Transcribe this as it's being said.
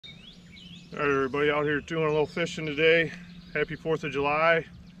All right, everybody out here doing a little fishing today. Happy 4th of July.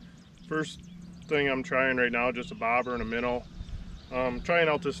 First thing I'm trying right now, just a bobber and a minnow. Trying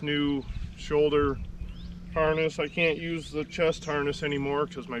out this new shoulder harness. I can't use the chest harness anymore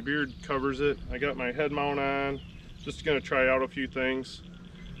because my beard covers it. I got my head mount on. Just gonna try out a few things.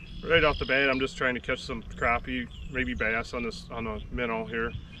 Right off the bat, I'm just trying to catch some crappie, maybe bass on the minnow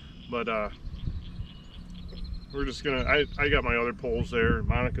here. But we're just gonna, I got my other poles there.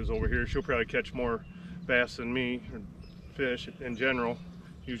 Monica's over here. She'll probably catch more bass than me, or fish in general,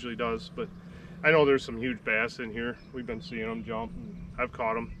 usually does. But I know there's some huge bass in here. We've been seeing them jump, and I've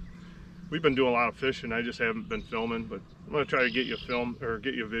caught them. We've been doing a lot of fishing. I just haven't been filming, but I'm gonna try to get you a film, or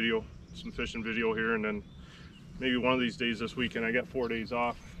get you a video, some fishing video here, and then maybe one of these days this weekend, I got 4 days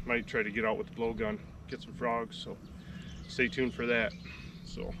off, might try to get out with the blowgun, get some frogs, so stay tuned for that.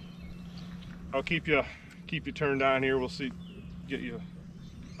 So I'll keep you turned on here. We'll see, get you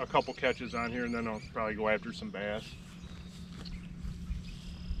a couple catches on here, and then I'll probably go after some bass.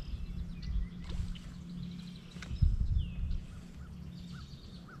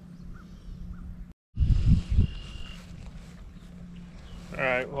 All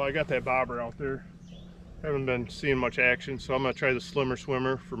right, well, I got that bobber out there. Haven't been seeing much action, so I'm gonna try the Slimmer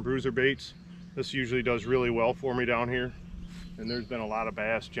Swimmer from Bruiser Baits. This usually does really well for me down here, and there's been a lot of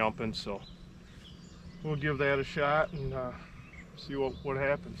bass jumping, so we'll give that a shot and see what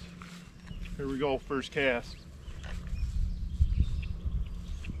happens. Here we go, first cast.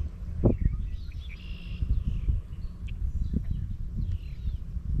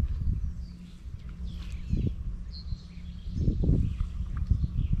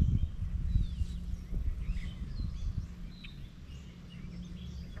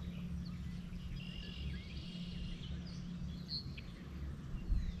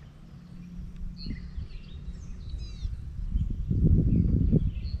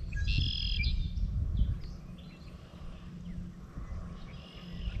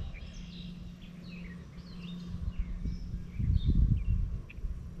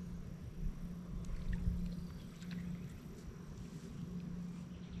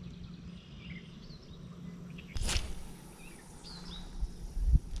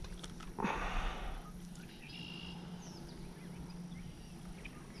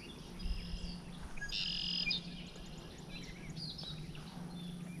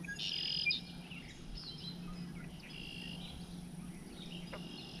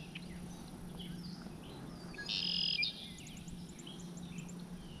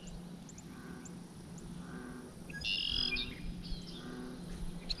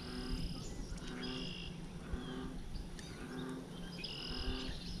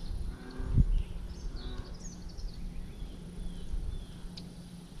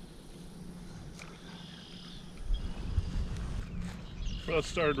 Well, it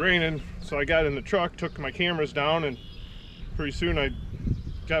started raining, so I got in the truck, took my cameras down, and pretty soon I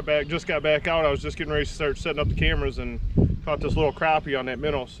just got back out. I was just getting ready to start setting up the cameras and caught this little crappie on that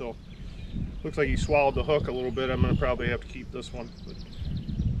minnow, so looks like he swallowed the hook a little bit. I'm gonna probably have to keep this one, but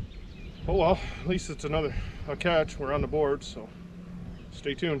oh well, at least it's a catch. We're on the board, so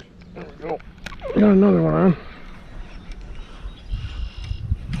stay tuned. There we go. Got another one on.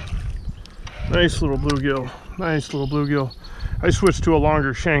 Nice little bluegill. Nice little bluegill. I switched to a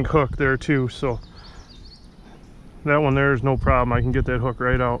longer shank hook there too, so that one there is no problem. I can get that hook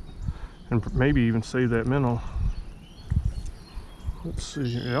right out and maybe even save that minnow. Let's see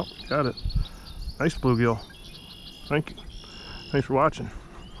here. Yep, got it. Nice bluegill. Thank you. Thanks for watching.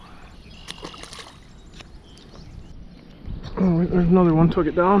 Oh, there's another one. Took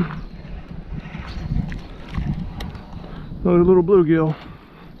it down. Another little bluegill.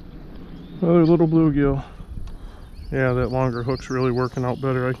 Another little bluegill. Yeah, that longer hook's really working out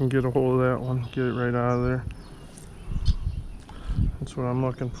better. I can get a hold of that one, get it right out of there. That's what I'm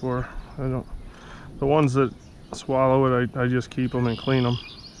looking for. The ones that swallow it, I just keep them and clean them.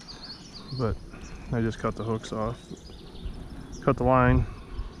 But I just cut the hooks off, cut the line.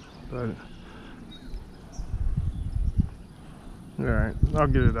 But all right, I'll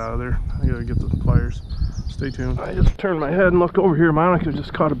get it out of there. I gotta get the pliers. Stay tuned. I just turned my head and looked over here. Monica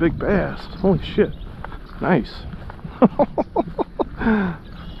just caught a big bass. Holy shit! Nice.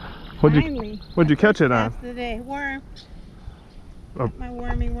 What'd you catch it on? Today, worm. My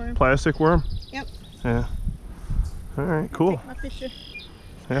wormy worm. Plastic worm? Yep. Yeah. All right, cool. Take my picture.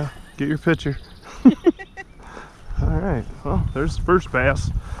 Yeah, get your picture. All right, well, there's the first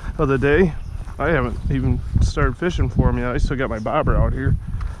bass of the day. I haven't even started fishing for him yet. I still got my bobber out here.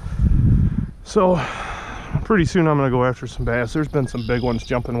 So pretty soon I'm gonna go after some bass. There's been some big ones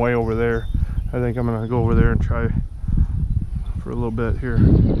jumping way over there. I think I'm gonna go over there and try for a little bit here.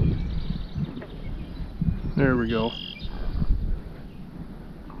 There we go.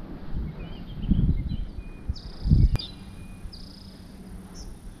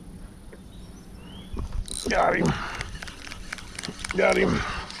 Got him. Got him.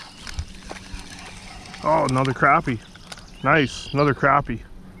 Oh, another crappie. Nice, another crappie.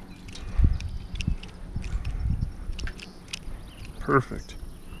 Perfect.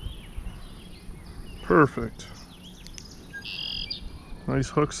 Perfect. Nice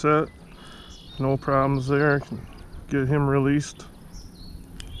hook set. No problems there. Can get him released.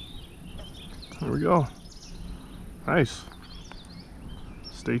 There we go. Nice.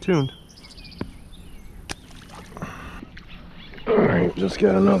 Stay tuned. Alright, just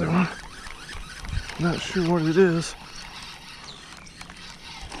got another one. Not sure what it is.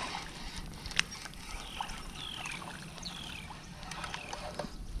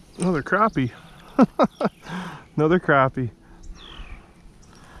 Another crappie. Another crappie.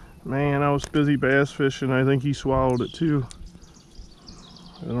 Man, I was busy bass fishing. I think he swallowed it too.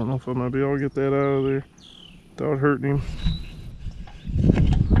 I don't know if I'm gonna be able to get that out of there without hurting him.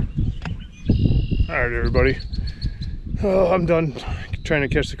 Alright, everybody. Oh, I'm done trying to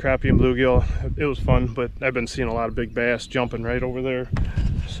catch the crappie and bluegill. It was fun, but I've been seeing a lot of big bass jumping right over there.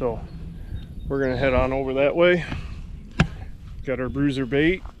 So we're gonna head on over that way. Got our bruiser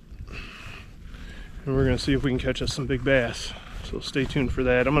bait. And we're gonna see if we can catch us some big bass. So stay tuned for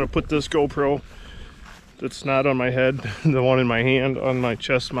that. I'm gonna put this GoPro that's not on my head, the one in my hand, on my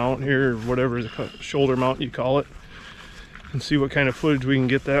chest mount here, or whatever, the shoulder mount you call it, and see what kind of footage we can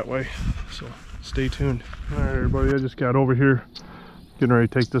get that way. So stay tuned. All right, everybody, I just got over here, getting ready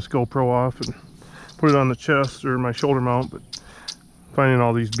to take this GoPro off and put it on the chest or my shoulder mount, but finding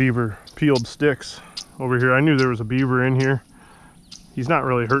all these beaver peeled sticks over here. I knew there was a beaver in here. He's not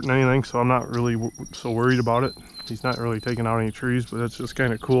really hurting anything, so I'm not really so worried about it. He's not really taking out any trees, but it's just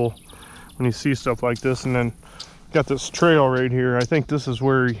kind of cool when you see stuff like this. And then got this trail right here. I think this is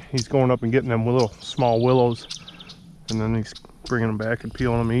where he's going up and getting them little small willows, and then he's bringing them back and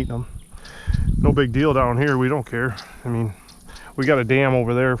peeling them, eating them. No big deal down here. We don't care. I mean, we got a dam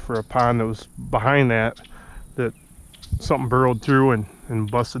over there for a pond that was behind that something burrowed through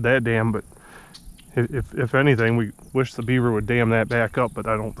and busted that dam. But if anything, we wish the beaver would dam that back up, but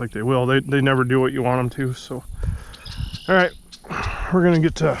I don't think they will. They never do what you want them to. So all right, we're gonna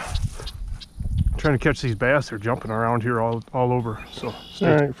get to trying to catch these bass. They're jumping around here all over. So all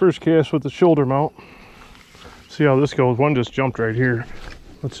right, first cast with the shoulder mount. See how this goes. One just jumped right here.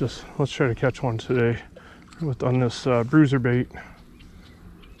 Let's try to catch one today on this bruiser bait.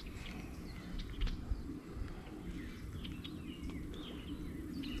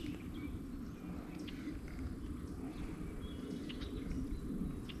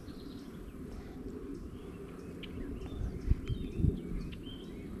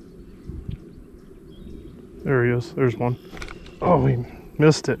 There he is. There's one. Oh, he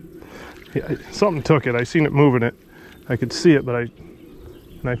missed it. Something took it. I seen it moving it. I could see it, but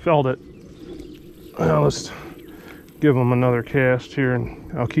I felt it. Well, let's give him another cast here,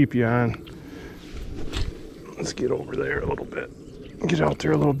 and I'll keep you on. Let's get over there a little bit. Get out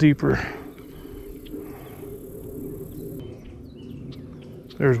there a little deeper.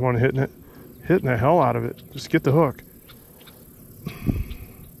 There's one hitting it. Hitting the hell out of it. Just get the hook.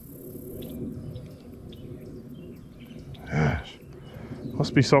 Gosh.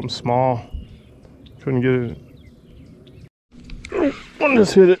 Must be something small. Couldn't get it. One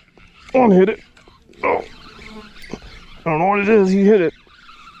just hit it. One hit it. Oh. I don't know what it is. He hit it.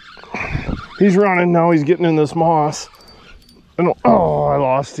 He's running now. He's getting in this moss. Oh, I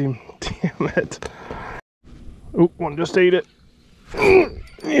lost him. Damn it. Oh, one just ate it.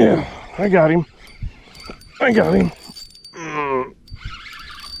 Yeah, I got him. I got him. I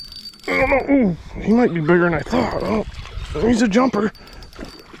don't know. Ooh, he might be bigger than I thought. Oh, he's a jumper.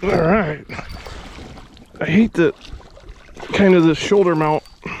 All right. I hate the kind of the shoulder mount.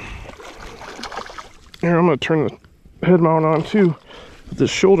 Here, I'm going to turn the head mount on too. With the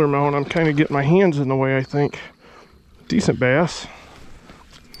shoulder mount, I'm kind of getting my hands in the way, I think. Decent bass.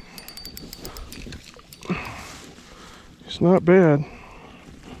 It's not bad.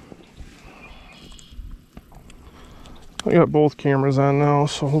 I got both cameras on now,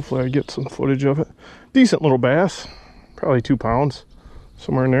 so hopefully I get some footage of it. Decent little bass. Probably 2 pounds.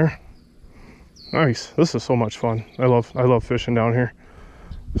 Somewhere in there. Nice. This is so much fun. I love fishing down here.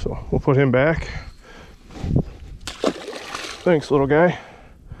 So we'll put him back. Thanks, little guy.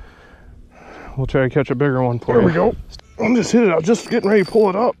 We'll try to catch a bigger one for you. There we go. One just hit it. I was just getting ready to pull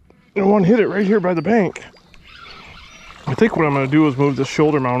it up, and one hit it right here by the bank. I think what I'm going to do is move the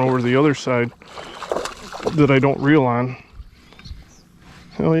shoulder mount over to the other side that I don't reel on.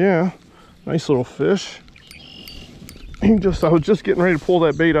 Hell yeah. Nice little fish. I was just getting ready to pull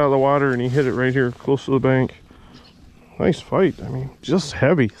that bait out of the water, and he hit it right here close to the bank. Nice fight. I mean, just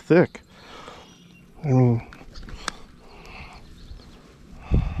heavy, thick. I mean,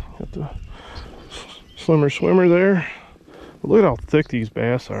 got the swimmer there. But look at how thick these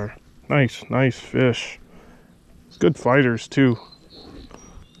bass are. Nice fish. Good fighters too.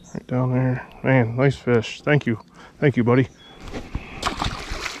 Right down there. Man, nice fish. Thank you, buddy.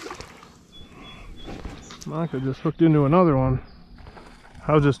 Monica just hooked into another one.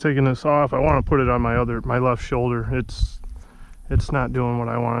 I was just taking this off. I want to put it on my left shoulder. It's not doing what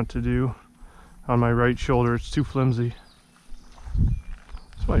I want it to do. On my right shoulder, it's too flimsy.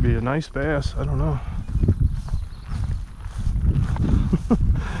 This might be a nice bass. I don't know.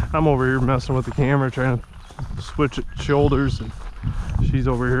 I'm over here messing with the camera, trying to switch it shoulders, and she's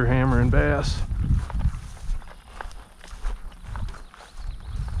over here hammering bass.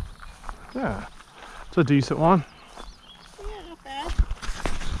 Yeah, it's a decent one. Yeah, not bad.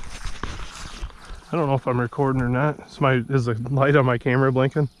 I don't know if I'm recording or not. Is the light on my camera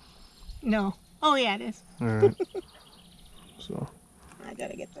blinking? No. Oh yeah, it is. All right. So. I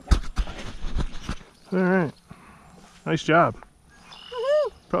gotta get the back. All right. Nice job.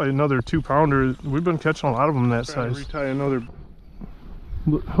 Woohoo! Probably another 2-pounder. We've been catching a lot of them that size. Retie another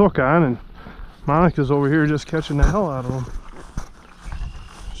hook on, and Monica's over here just catching the hell out of them.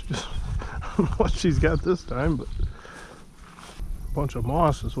 I don't know what she's got this time, but a bunch of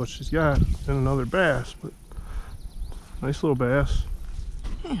moss is what she's got, and another bass. But nice little bass.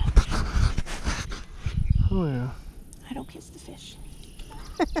 Yeah. Oh yeah. I don't kiss the fish.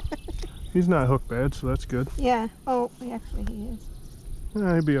 He's not hooked bad, so that's good. Yeah. Oh, actually he is.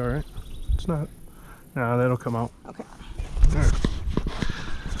 Yeah, he'd be all right. It's not. Nah, that'll come out. Okay. All right.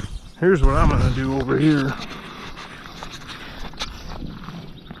 Here's what I'm gonna do over here.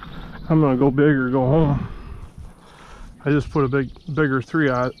 I'm gonna go big or go home. I just put a bigger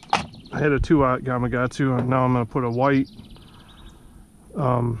 3-aught. I had a 2-aught Gamakatsu, and now I'm gonna put a white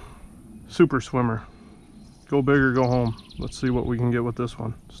super swimmer. Go big or go home. Let's see what we can get with this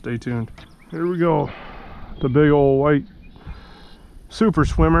one. Stay tuned. Here we go. The big old white super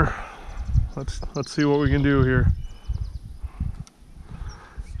swimmer. Let's see what we can do here.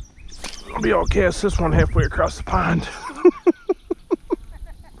 Maybe I'll cast this one halfway across the pond.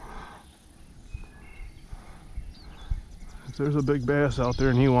 If there's a big bass out there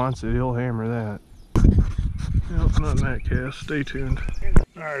and he wants it, he'll hammer that. Nope, not in that cast. Stay tuned.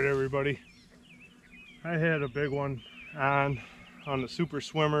 All right, everybody. I had a big one on the super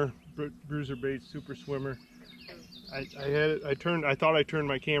swimmer, Bruiser Baits super swimmer. I thought I turned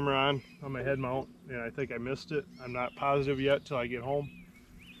my camera on my head mount, and I think I missed it. I'm not positive yet till I get home.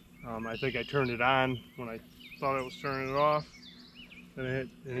 I think I turned it on when I thought I was turning it off, and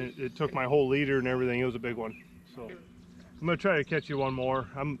it took my whole leader and everything. It was a big one. So I'm gonna try to catch you one more.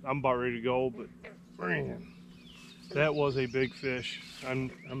 I'm about ready to go, but man, that was a big fish.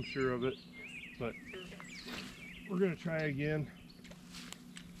 I'm sure of it. But we're gonna try again.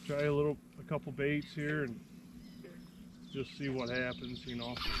 Try a couple baits here and just see what happens, you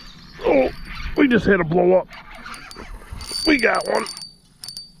know. Oh, we just had a blow up. We got one.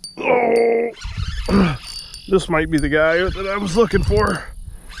 Oh, this might be the guy that I was looking for.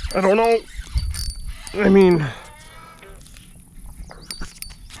 I don't know. I mean,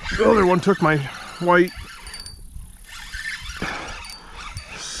 the other one took my white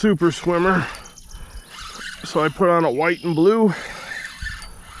super swimmer, so I put on a white and blue.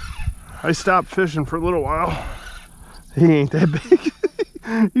 I stopped fishing for a little while. He ain't that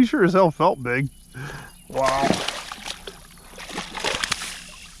big. He sure as hell felt big. Wow.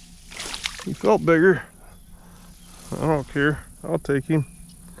 He felt bigger. I don't care. I'll take him.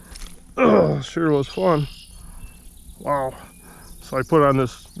 Ugh, sure was fun. Wow. So I put on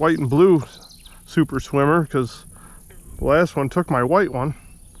this white and blue super swimmer because the last one took my white one.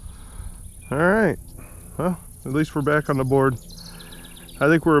 All right. Well, at least we're back on the board. I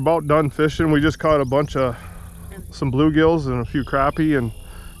think we're about done fishing. We just caught a bunch of some bluegills and a few crappie and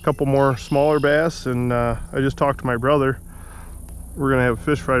a couple more smaller bass, and I just talked to my brother. We're gonna have a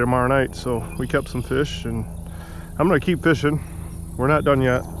fish fry tomorrow night, so we kept some fish, and I'm gonna keep fishing. We're not done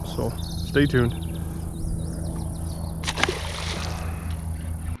yet, so stay tuned.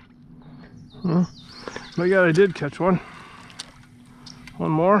 My God, I did catch one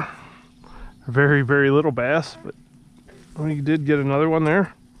more. A very, very little bass, but we did get another one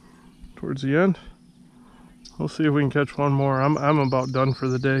there towards the end. We'll see if we can catch one more. I'm about done for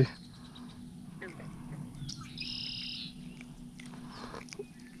the day.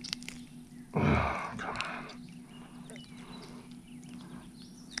 Oh, come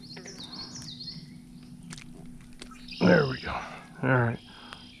on. There we go. All right,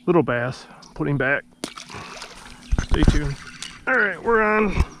 little bass. Put him back. Stay tuned. All right, we're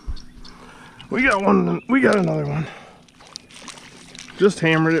on. We got one. We got another one. Just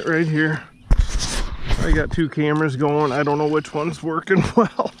hammered it right here. I got two cameras going. I don't know which one's working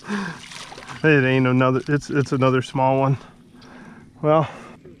well. It ain't another. It's another small one. Well,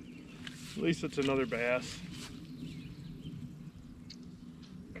 at least it's another bass.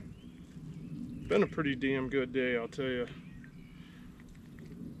 Been a pretty damn good day, I'll tell you.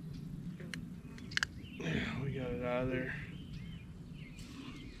 Yeah, we got it out of there.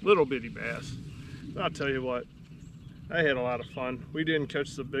 Little bitty bass. I'll tell you what, I had a lot of fun. We didn't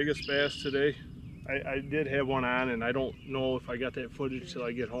catch the biggest bass today. I did have one on, and I don't know if I got that footage till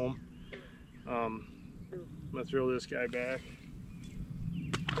I get home. I'm gonna throw this guy back.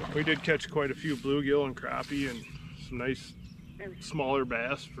 We did catch quite a few bluegill and crappie and some nice smaller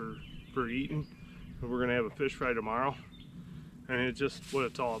bass for eating. We're gonna have a fish fry tomorrow, and it's just what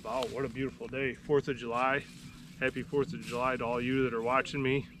it's all about. What a beautiful day. 4th of July. Happy 4th of July to all you that are watching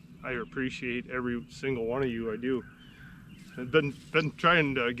me. I appreciate every single one of you. I do. I've been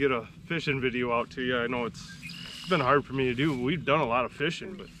trying to get a fishing video out to you. I know it's been hard for me to do. We've done a lot of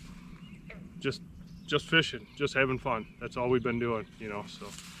fishing, but just fishing, just having fun. That's all we've been doing, you know. So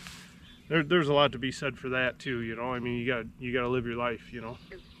there's a lot to be said for that too, you know. I mean, you gotta live your life, you know.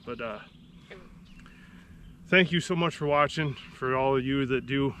 But thank you so much for watching. For all of you that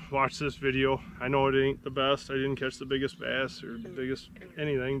do watch this video, I know it ain't the best. I didn't catch the biggest bass or the biggest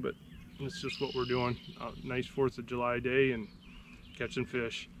anything, but it's just what we're doing. Nice 4th of July day and catching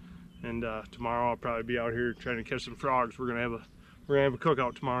fish. And tomorrow I'll probably be out here trying to catch some frogs. We're gonna have a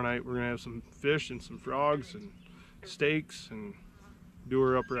cookout tomorrow night. We're gonna have some fish and some frogs and steaks and do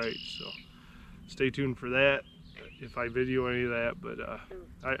her up right. So stay tuned for that if I video any of that. But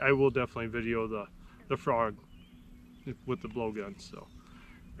I will definitely video the frog with the blowgun. So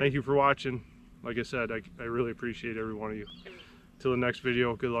thank you for watching. Like I said, I really appreciate every one of you. Till the next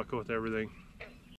video, good luck with everything.